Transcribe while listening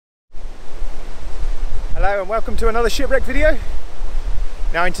Hello and welcome to another shipwreck video.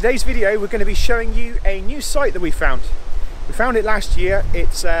 Now in today's video we're going to be showing you a new site that we found. We found it last year.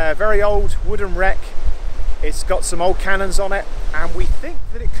 It's a very old wooden wreck. It's got some old cannons on it and we think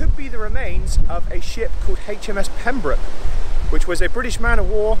that it could be the remains of a ship called HMS Pembroke, which was a British man of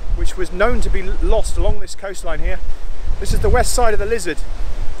war which was known to be lost along this coastline here. This is the west side of the Lizard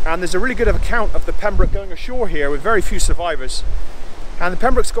and there's a really good account of the Pembroke going ashore here with very few survivors. And the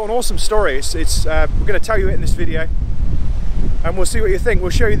Pembroke's got an awesome story. We're going to tell you it in this video and we'll see what you think. We'll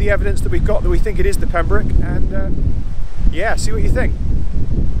show you the evidence that we've got that we think it is the Pembroke and yeah, see what you think.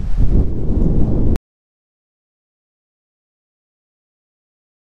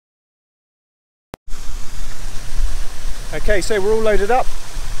 Okay, so we're all loaded up.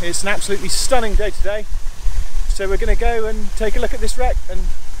 It's an absolutely stunning day today. So we're going to go and take a look at this wreck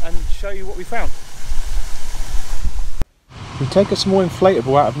and show you what we found. We take a small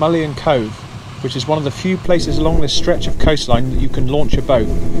inflatable out of Mullion Cove, which is one of the few places along this stretch of coastline that you can launch a boat,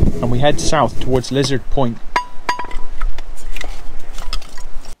 and we head south towards Lizard Point.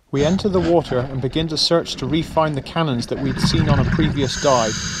 We enter the water and begin to search to re-find the cannons that we'd seen on a previous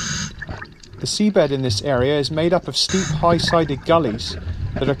dive. The seabed in this area is made up of steep high-sided gullies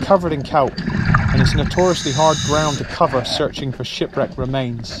that are covered in kelp, and it's notoriously hard ground to cover searching for shipwreck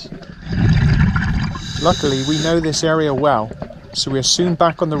remains. Luckily, we know this area well, so we are soon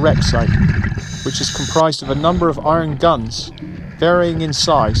back on the wreck site, which is comprised of a number of iron guns, varying in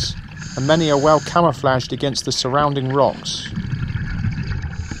size, and many are well camouflaged against the surrounding rocks.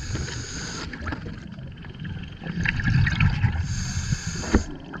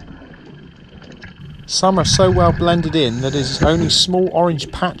 Some are so well blended in that it is only small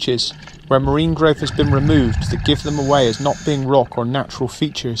orange patches where marine growth has been removed that give them away as not being rock or natural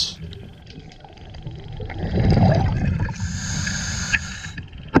features.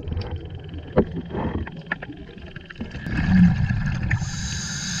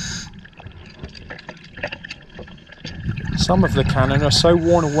 Some of the cannon are so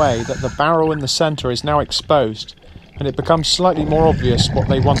worn away that the barrel in the centre is now exposed, and it becomes slightly more obvious what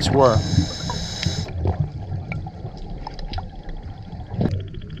they once were.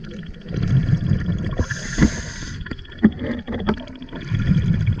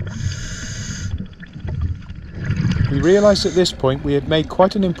 We realised at this point we had made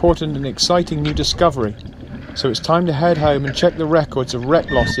quite an important and exciting new discovery, so it's time to head home and check the records of wreck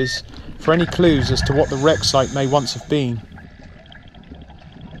losses for any clues as to what the wreck site may once have been.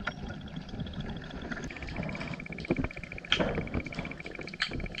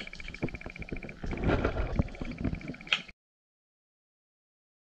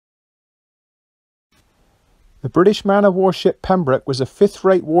 The British man-of-war ship Pembroke was a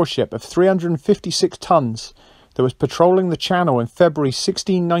fifth-rate warship of 356 tons that was patrolling the Channel in February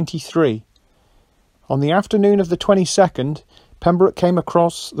 1693. On the afternoon of the 22nd, Pembroke came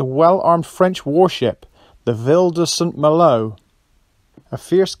across the well-armed French warship, the Ville de Saint-Malo. A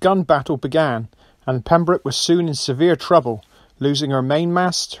fierce gun battle began, and Pembroke was soon in severe trouble, losing her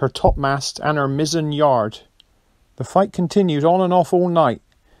mainmast, her topmast, and her mizzen yard. The fight continued on and off all night.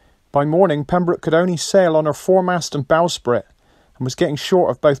 By morning, Pembroke could only sail on her foremast and bowsprit, and was getting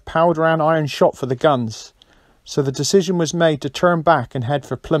short of both powder and iron shot for the guns, so the decision was made to turn back and head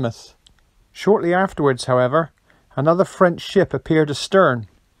for Plymouth. Shortly afterwards, however, another French ship appeared astern.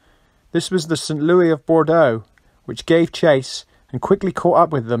 This was the St. Louis of Bordeaux, which gave chase and quickly caught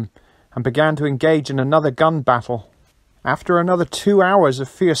up with them and began to engage in another gun battle. After another 2 hours of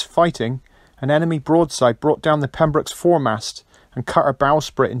fierce fighting, an enemy broadside brought down the Pembroke's foremast and cut her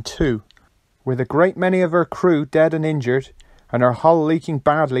bowsprit in two. With a great many of her crew dead and injured, and her hull leaking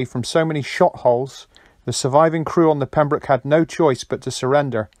badly from so many shot holes, the surviving crew on the Pembroke had no choice but to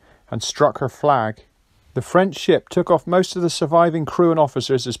surrender, and struck her flag. The French ship took off most of the surviving crew and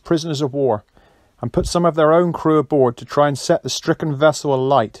officers as prisoners of war, and put some of their own crew aboard to try and set the stricken vessel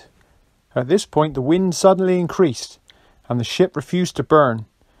alight. At this point the wind suddenly increased, and the ship refused to burn,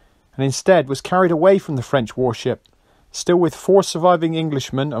 and instead was carried away from the French warship, still with 4 surviving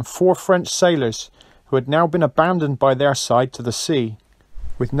Englishmen and 4 French sailors who had now been abandoned by their side to the sea.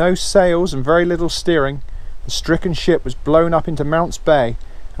 With no sails and very little steering, the stricken ship was blown up into Mounts Bay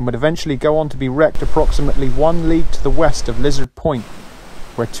and would eventually go on to be wrecked approximately 1 league to the west of Lizard Point,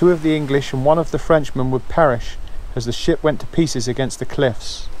 where 2 of the English and 1 of the Frenchmen would perish as the ship went to pieces against the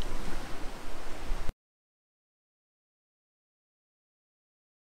cliffs.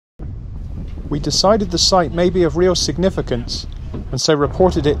 We decided the site may be of real significance, and so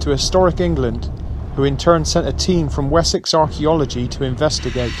reported it to Historic England, who in turn sent a team from Wessex Archaeology to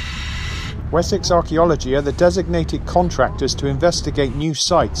investigate. Wessex Archaeology are the designated contractors to investigate new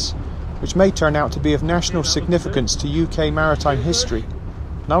sites, which may turn out to be of national significance to UK maritime history,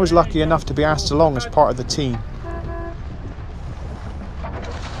 and I was lucky enough to be asked along as part of the team.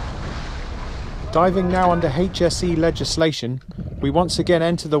 Diving now under HSE legislation, we once again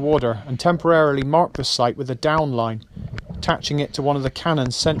enter the water and temporarily mark the site with a down line, attaching it to one of the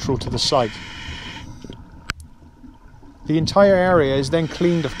cannons central to the site. The entire area is then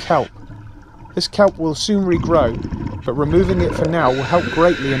cleaned of kelp. This kelp will soon regrow, but removing it for now will help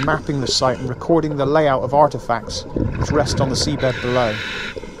greatly in mapping the site and recording the layout of artefacts which rest on the seabed below.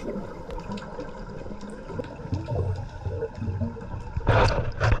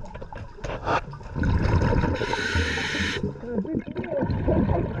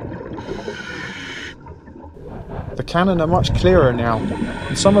 The cannon are much clearer now,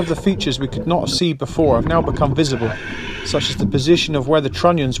 and some of the features we could not see before have now become visible, such as the position of where the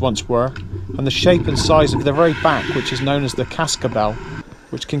trunnions once were, and the shape and size of the very back, which is known as the cascabel,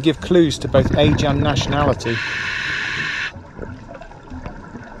 which can give clues to both age and nationality.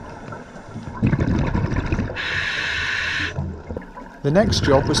 The next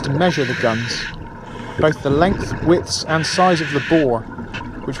job was to measure the guns, both the length, widths and size of the bore,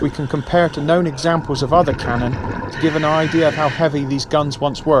 which we can compare to known examples of other cannon to give an idea of how heavy these guns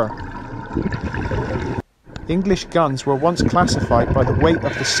once were. English guns were once classified by the weight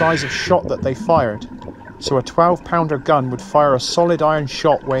of the size of shot that they fired, so a 12-pounder gun would fire a solid iron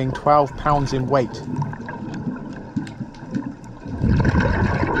shot weighing 12 pounds in weight.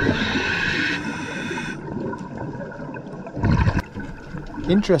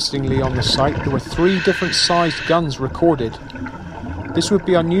 Interestingly, on the site there were 3 different sized guns recorded. This would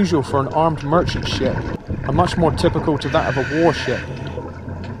be unusual for an armed merchant ship, and much more typical to that of a warship.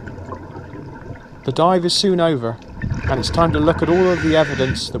 The dive is soon over, and it's time to look at all of the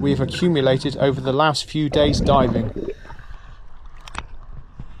evidence that we've accumulated over the last few days diving.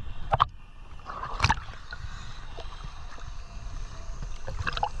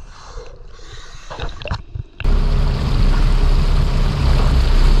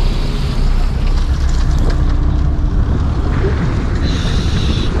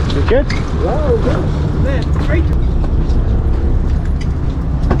 Good? Wow, good. Man, great.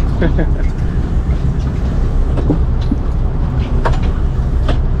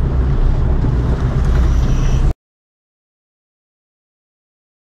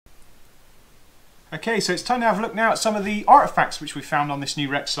 Okay, so it's time to have a look now at some of the artefacts which we found on this new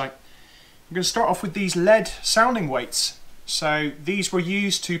wreck site. I'm going to start off with these lead sounding weights. So these were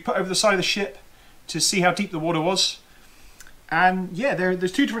used to put over the side of the ship to see how deep the water was. And yeah,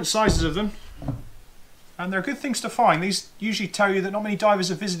 there's 2 different sizes of them, and they're good things to find. These usually tell you that not many divers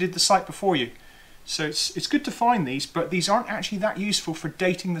have visited the site before you, so it's good to find these, but these aren't actually that useful for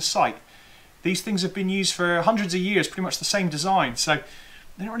dating the site. These things have been used for hundreds of years, pretty much the same design, so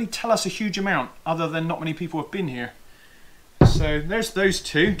they don't really tell us a huge amount other than not many people have been here. So there's those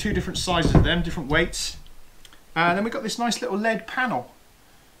 2 different sizes of them, different weights, and then we've got this nice little lead panel.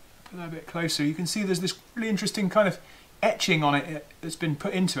 Put that a bit closer. You can see there's this really interesting kind of etching on it that's been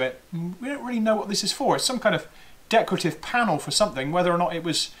put into it. We don't really know what this is for. It's some kind of decorative panel for something, whether or not it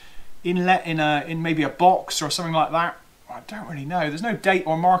was inlet in maybe a box or something like that. I don't really know. There's no date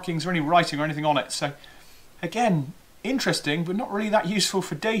or markings or any writing or anything on it. So again, interesting, but not really that useful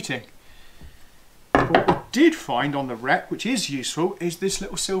for dating. But what we did find on the wreck, which is useful, is this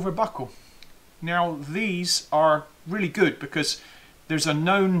little silver buckle. Now these are really good because there's a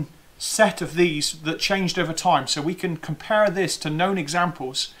known set of these that changed over time, so we can compare this to known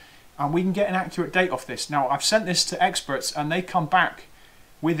examples and we can get an accurate date off this. Now I've sent this to experts and they come back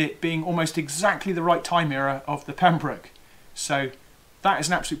with it being almost exactly the right time era of the Pembroke, so that is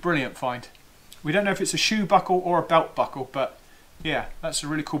an absolute brilliant find. We don't know if it's a shoe buckle or a belt buckle, but yeah, that's a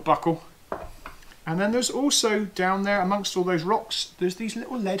really cool buckle. And then there's also down there amongst all those rocks, there's these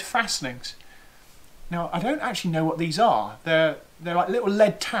little lead fastenings. Now I don't actually know what these are. They're like little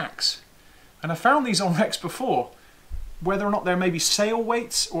lead tacks, and I found these on wrecks before. Whether or not they're maybe sail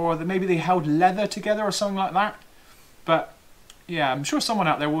weights or maybe they held leather together or something like that. But yeah, I'm sure someone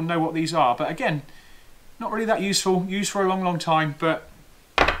out there will know what these are. But again, not really that useful. Used for a long time. But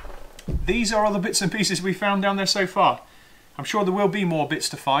these are all the bits and pieces we found down there so far. I'm sure there will be more bits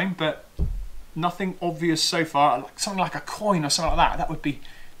to find, but nothing obvious so far. Something like a coin or something like that. That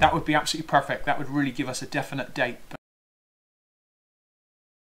would be absolutely perfect. That would really give us a definite date. But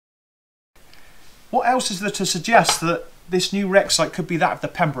what else is there to suggest that this new wreck site could be that of the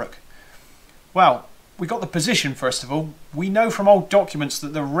Pembroke? Well, we got the position first of all. We know from old documents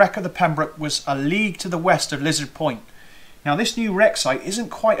that the wreck of the Pembroke was a league to the west of Lizard Point. Now this new wreck site isn't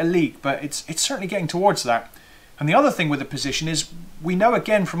quite a league, but it's certainly getting towards that. And the other thing with the position is we know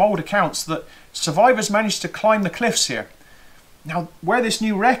again from old accounts that survivors managed to climb the cliffs here. Now where this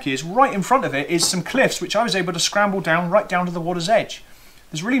new wreck is, right in front of it is some cliffs which I was able to scramble down right down to the water's edge.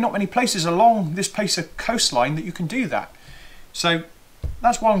 There's really not many places along this piece of coastline that you can do that. So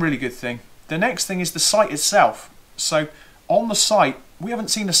that's one really good thing. The next thing is the site itself. So on the site we haven't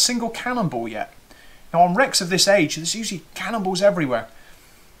seen a single cannonball yet. Now on wrecks of this age there's usually cannonballs everywhere.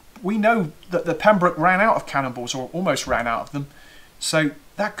 We know that the Pembroke ran out of cannonballs, or almost ran out of them, so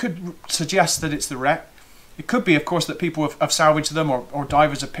that could suggest that it's the wreck. It could be of course that people have salvaged them, or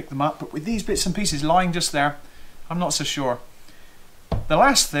divers have picked them up, but with these bits and pieces lying just there, I'm not so sure. The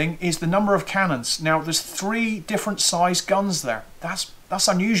last thing is the number of cannons. Now there's 3 different size guns there. That's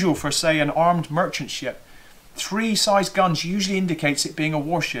unusual for, say, an armed merchant ship. 3 size guns usually indicates it being a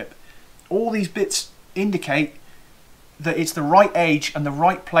warship. All these bits indicate that it's the right age and the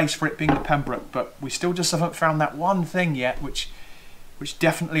right place for it being the Pembroke, but we still just haven't found that one thing yet which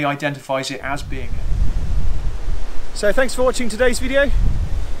definitely identifies it as being it. So thanks for watching today's video.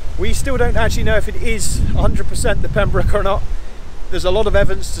 We still don't actually know if it is 100% the Pembroke or not. There's a lot of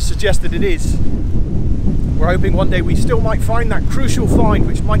evidence to suggest that it is. We're hoping one day we still might find that crucial find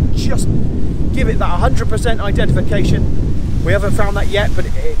which might just give it that 100% identification. We haven't found that yet, but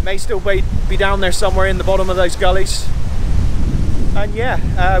it may still be down there somewhere in the bottom of those gullies. And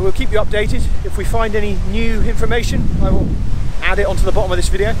yeah, we'll keep you updated. If we find any new information, I will add it onto the bottom of this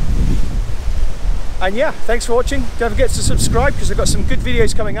video. And yeah, thanks for watching. Don't forget to subscribe because I've got some good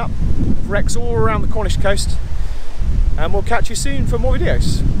videos coming up of wrecks all around the Cornish coast. And we'll catch you soon for more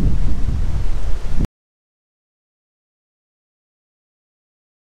videos.